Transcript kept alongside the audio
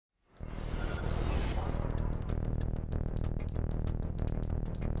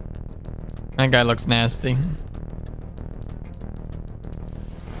That guy looks nasty.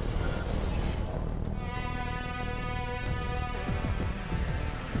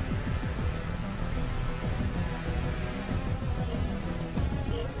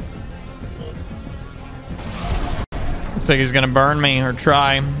 Looks like he's gonna burn me or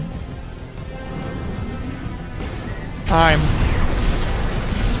try. Hi.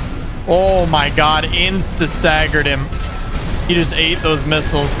 Oh my god, insta staggered him. He just ate those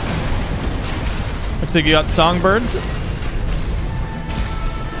missiles. Looks like you got songbirds.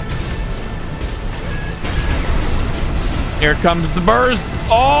 Here comes the burst.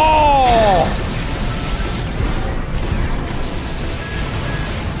 Oh!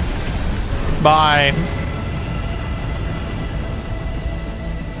 Bye.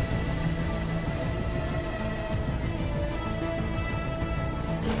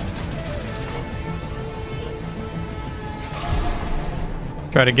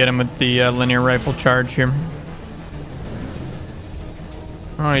 Try to get him with the linear rifle charge here.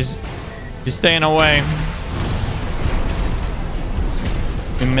 Oh, he's staying away.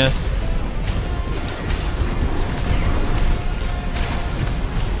 We missed.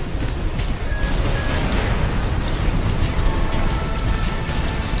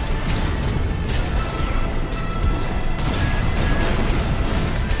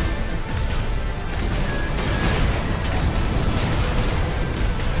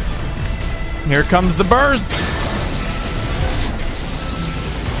 Here comes the burst.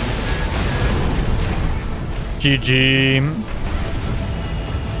 GG.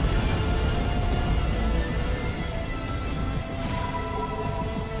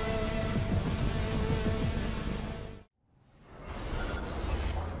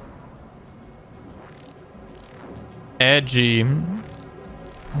 Edgy.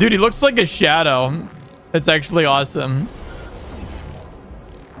 Dude, he looks like a shadow. It's actually awesome.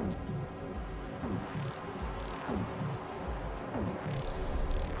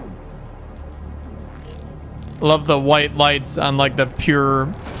 Love the white lights on like the pure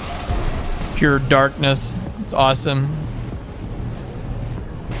darkness. It's awesome.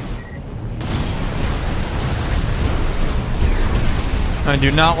 I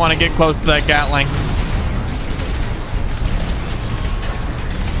do not want to get close to that Gatling.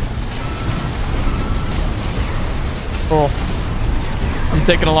 Oh, I'm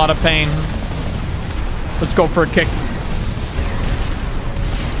taking a lot of pain. Let's go for a kick.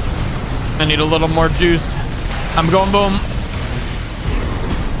 I need a little more juice. I'm going boom.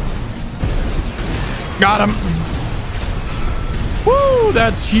 Got him. Woo,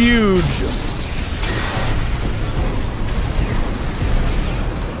 that's huge.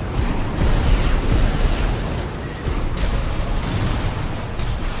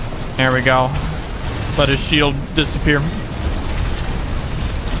 There we go. Let his shield disappear.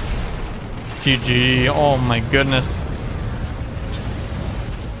 GG. Oh my goodness.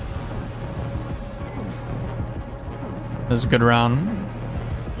 That was a good round.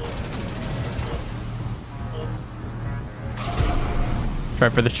 Try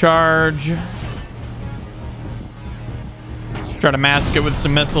for the charge. Try to mask it with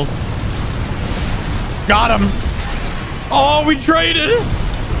some missiles. Got him. Oh, we traded.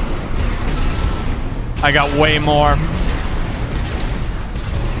 I got way more.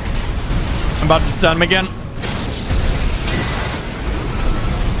 I'm about to stun him again.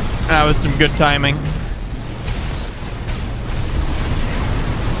 That was some good timing.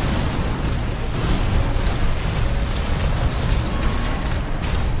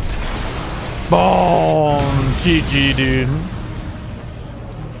 Boom. GG, dude.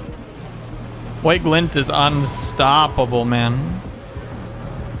 White Glint is unstoppable, man.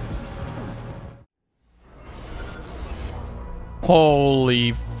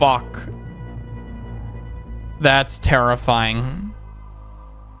 Holy fuck. That's terrifying.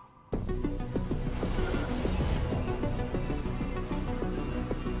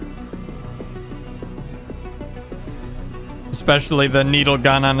 Especially the needle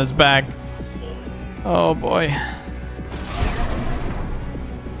gun on his back. Oh boy.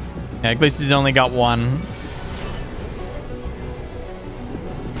 Yeah, at least he's only got one.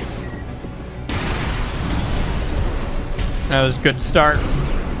 That was a good start.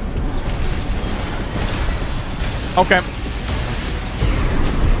 Okay.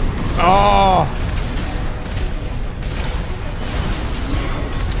 Oh.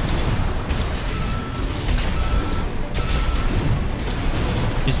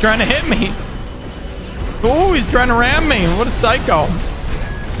 He's trying to hit me. Oh, he's trying to ram me. What a psycho.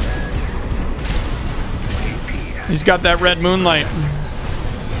 He's got that red moonlight.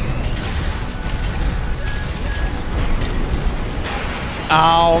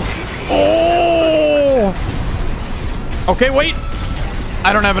 Ow. Oh! Okay, wait.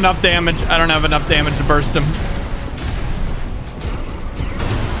 I don't have enough damage. I don't have enough damage to burst him.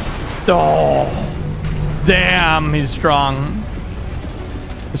 Oh. Damn, he's strong.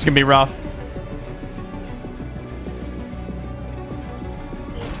 This is gonna be rough.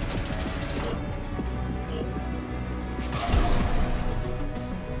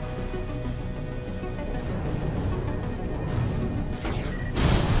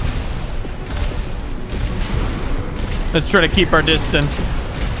 Let's try to keep our distance.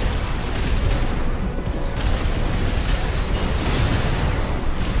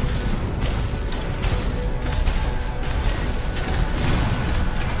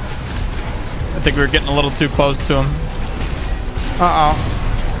 I think we're getting a little too close to him. Uh-oh.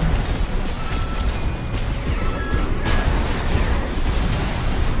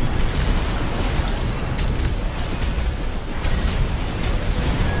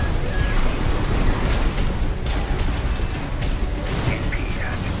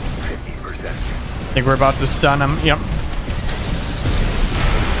 I think we're about to stun him. Yep.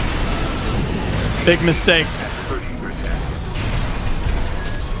 Big mistake.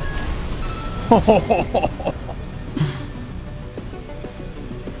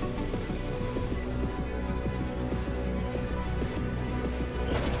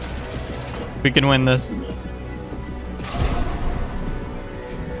 We can win this.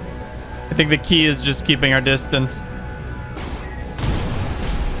 I think the key is just keeping our distance.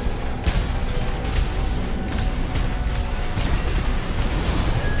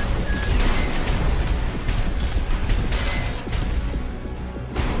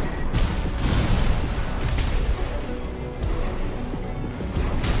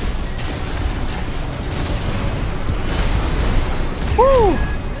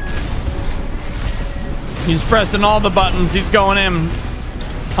 He's pressing all the buttons. He's going in.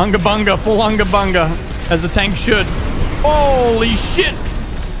 Unga bunga, full unga bunga, as a tank should. Holy shit.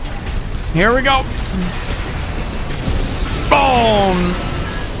 Here we go. Boom.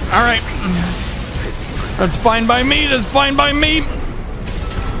 All right. That's fine by me. That's fine by me.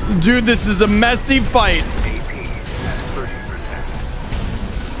 Dude, this is a messy fight.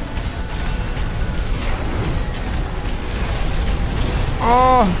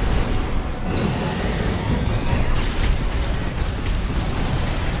 Oh.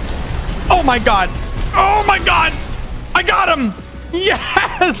 Oh my god. Oh my god. I got him.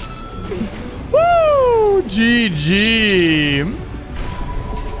 Yes. Woo. GG.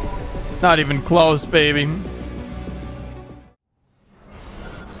 Not even close, baby.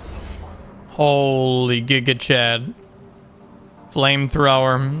 Holy Giga Chad.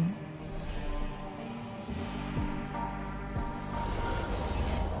 Flamethrower.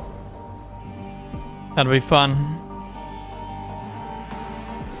 That'll be fun.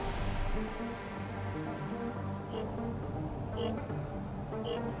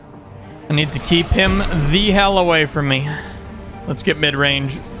 I need to keep him the hell away from me. Let's get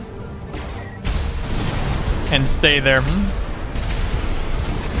mid-range. And stay there.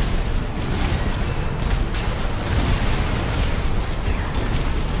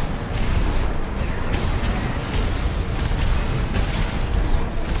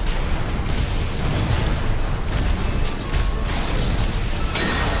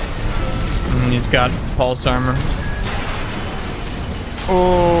 He's got pulse armor.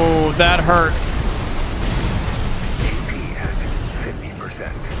 Oh, that hurt.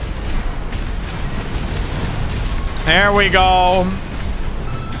 There we go.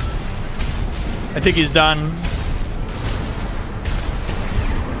 I think he's done.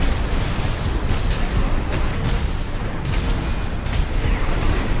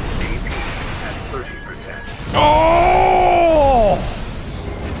 Oh!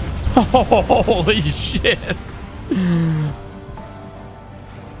 Holy shit.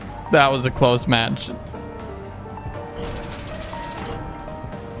 That was a close match.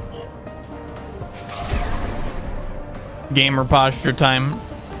 Gamer posture time.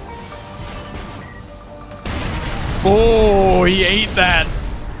 Oh, he ate that.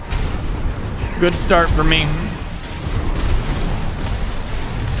 Good start for me.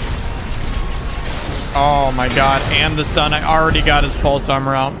 Oh my god, and the stun. I already got his pulse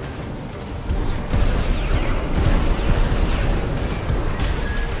armor out.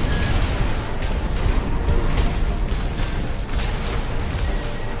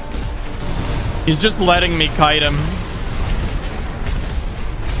 He's just letting me kite him.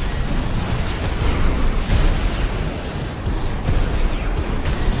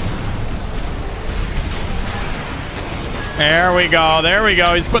 There we go. There we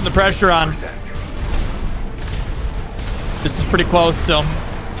go. He's putting the pressure on. This is pretty close still.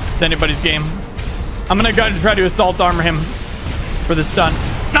 It's anybody's game. I'm gonna go and try to assault armor him for the stun.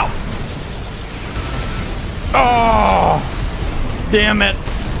 No! Oh! Damn it.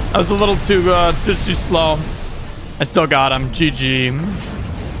 I was a little too slow. I still got him. GG.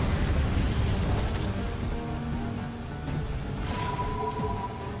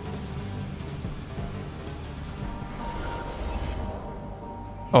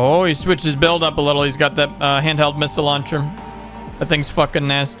 Oh, he switched his build up a little. He's got that handheld missile launcher. That thing's fucking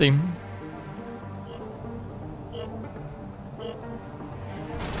nasty.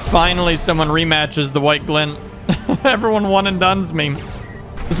 Finally, someone rematches the white glint. Everyone one and dones me.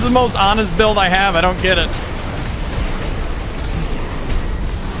 This is the most honest build I have. I don't get it.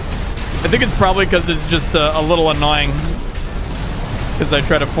 I think it's probably because it's just a little annoying. Because I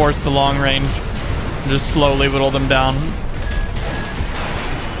try to force the long range. And just slowly whittle them down.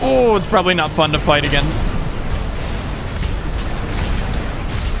 Oh, it's probably not fun to fight again.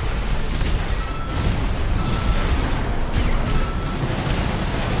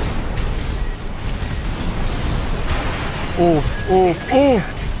 Oof, oof, oof.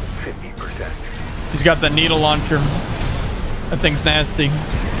 50%. He's got the needle launcher. That thing's nasty. AP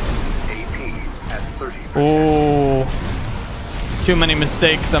at 30%. Oh, too many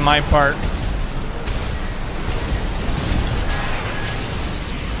mistakes on my part.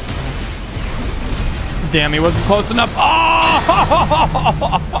 Damn, he wasn't close enough. Oh!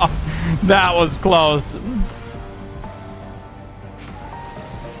 That was close.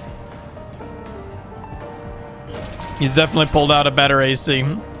 He's definitely pulled out a better AC.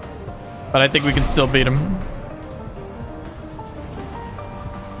 But I think we can still beat him.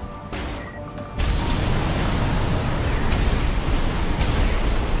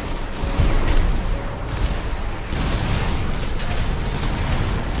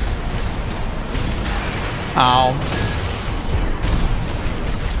 Ow.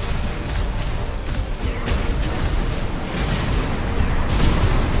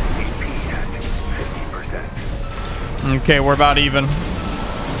 Okay, we're about even.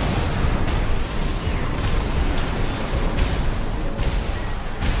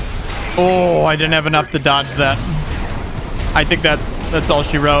 Oh, I didn't have enough to dodge that. I think that's all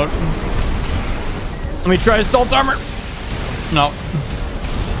she wrote. Let me try assault armor. No.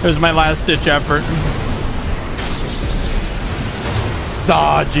 It was my last ditch effort.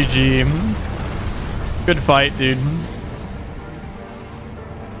 Ah, GG. Good fight, dude.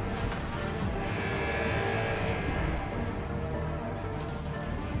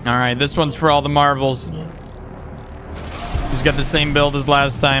 All right, this one's for all the marbles. He's got the same build as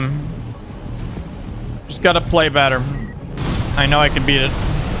last time. Just gotta play better. I know I can beat it.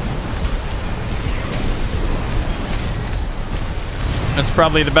 That's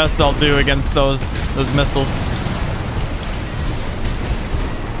probably the best I'll do against those missiles.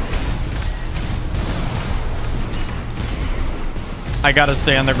 I gotta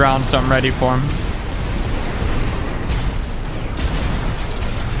stay on the ground, so I'm ready for him.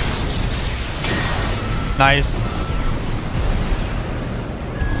 Nice.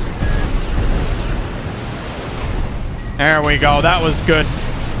 There we go. That was good.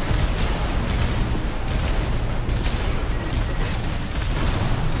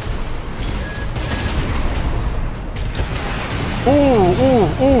 Ooh, ooh,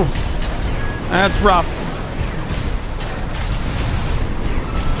 ooh. That's rough.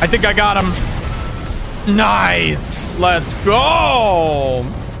 I think I got him. Nice. Let's go.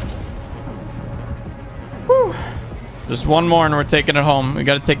 Whew. Just one more and we're taking it home. We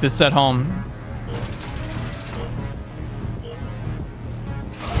got to take this set home.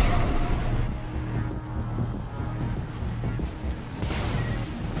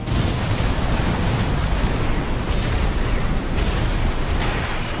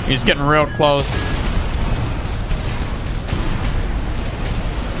 He's getting real close.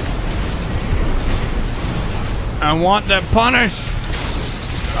 I want that punish.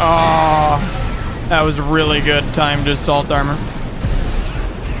 Oh, that was really good time to assault armor.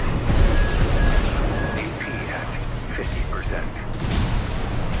 AP at 50%.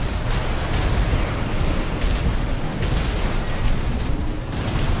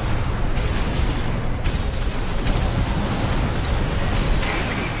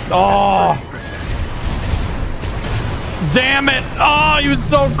 Oh. Damn it. Oh, he was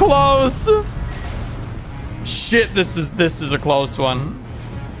so close. Shit, this is a close one.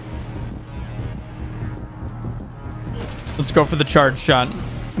 Let's go for the charge shot.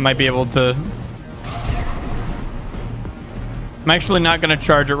 I might be able to. I'm actually not going to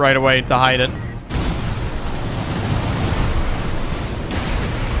charge it right away to hide it.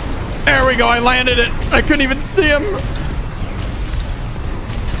 There we go. I landed it. I couldn't even see him.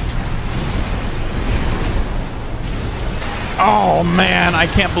 Oh, man. I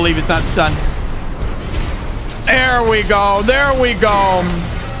can't believe he's not stunned. There we go. There we go.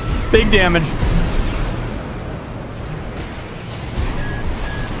 Big damage.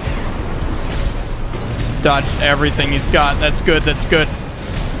 Dodged everything he's got. That's good. That's good.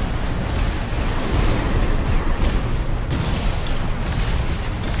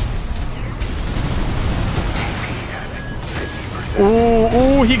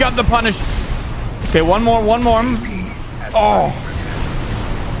 Ooh, he got the punish. Okay, one more. Oh.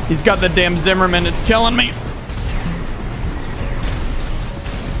 He's got the damn Zimmerman. It's killing me.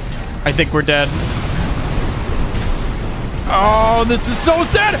 I think we're dead. Oh, this is so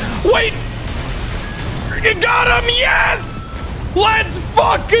sad. Wait. You got him. Yes. Let's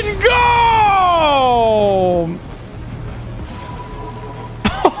fucking go.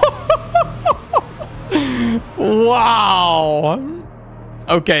 Wow.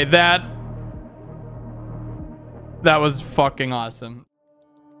 Okay, that was fucking awesome.